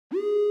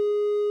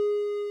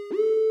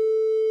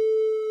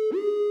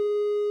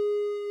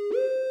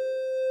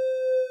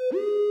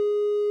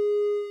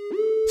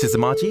Sister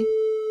Margie?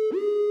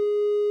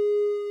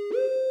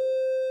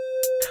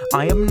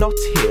 I am not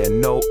here,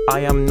 no, I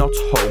am not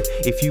home.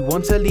 If you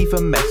want to leave a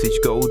message,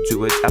 go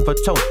do it at the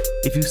tone.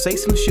 If you say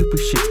some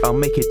stupid shit, I'll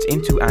make it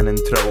into an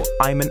intro.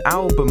 I'm in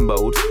album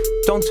mode,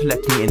 don't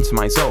let me into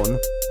my zone.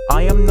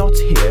 I am not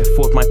here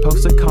for my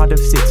postcard of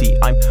city.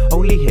 I'm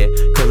only here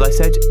cause I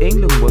said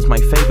England was my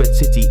favourite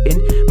city. In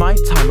my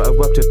time I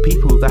worked with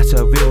people that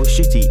are real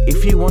shitty.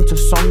 If you want a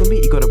song with me,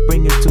 you gotta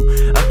bring it to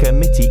a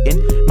committee. In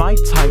my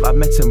time I've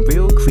met some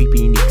real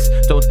creepy neeks.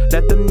 Don't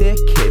let them near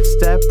kids,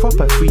 they're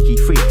proper freaky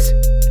freaks.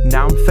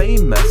 Now I'm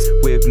famous,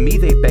 with me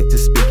they beg to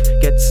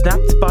speak. Get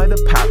snapped by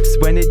the paps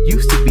when it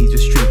used to be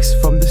just streaks.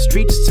 From the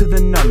streets to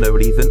the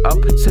nunnery, then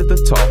up to the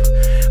top.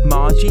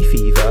 Margie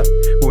fever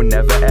will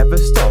never ever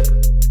stop.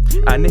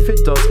 And if it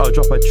does, I'll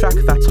drop a track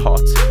that's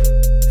hot.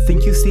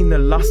 Think you've seen the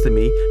last of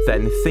me?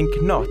 Then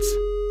think not.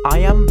 I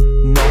am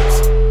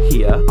not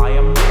here. I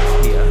am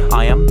not here.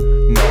 I am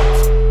not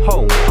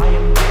home. I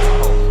am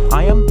not home.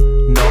 I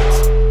am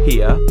not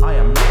here. I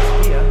am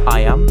not here. I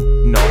am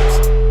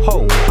not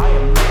home. I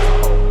am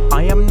not home.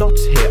 I am not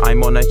here.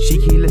 I'm on a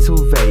cheeky little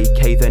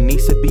vacay. There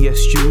needs to be a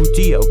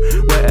studio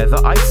wherever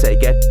I say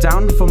get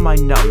down for my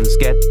nuns,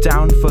 get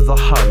down for the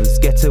Huns,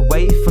 get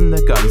away from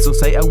the guns, or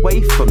say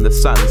away from the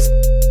suns.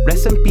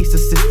 Rest in peace to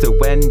Sister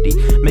Wendy,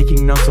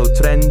 making none so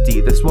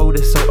trendy. This world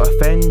is so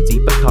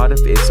offendy, but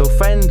Cardiff is so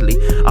friendly.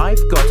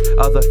 I've got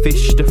other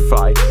fish to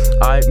fry,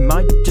 I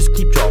might just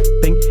keep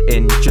dropping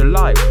in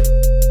July.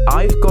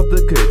 I've got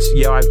the goods,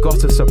 yeah, I've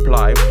got a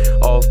supply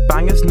of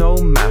bangers, no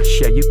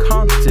mash, yeah, you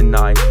can't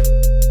deny.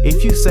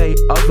 If you say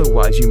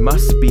otherwise, you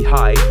must be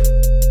high.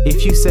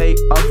 If you say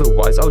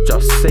otherwise, I'll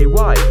just say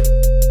why.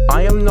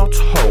 I am not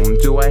home,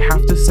 do I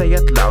have to say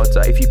it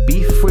louder? If you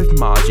beef with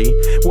Margie,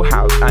 we'll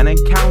have an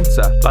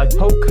encounter. Like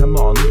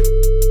Pokemon,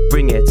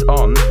 bring it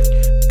on.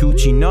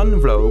 Gucci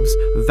nun robes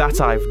that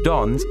I've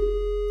donned.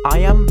 I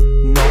am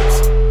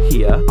not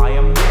here. I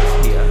am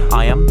not here.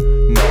 I am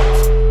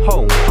not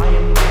home.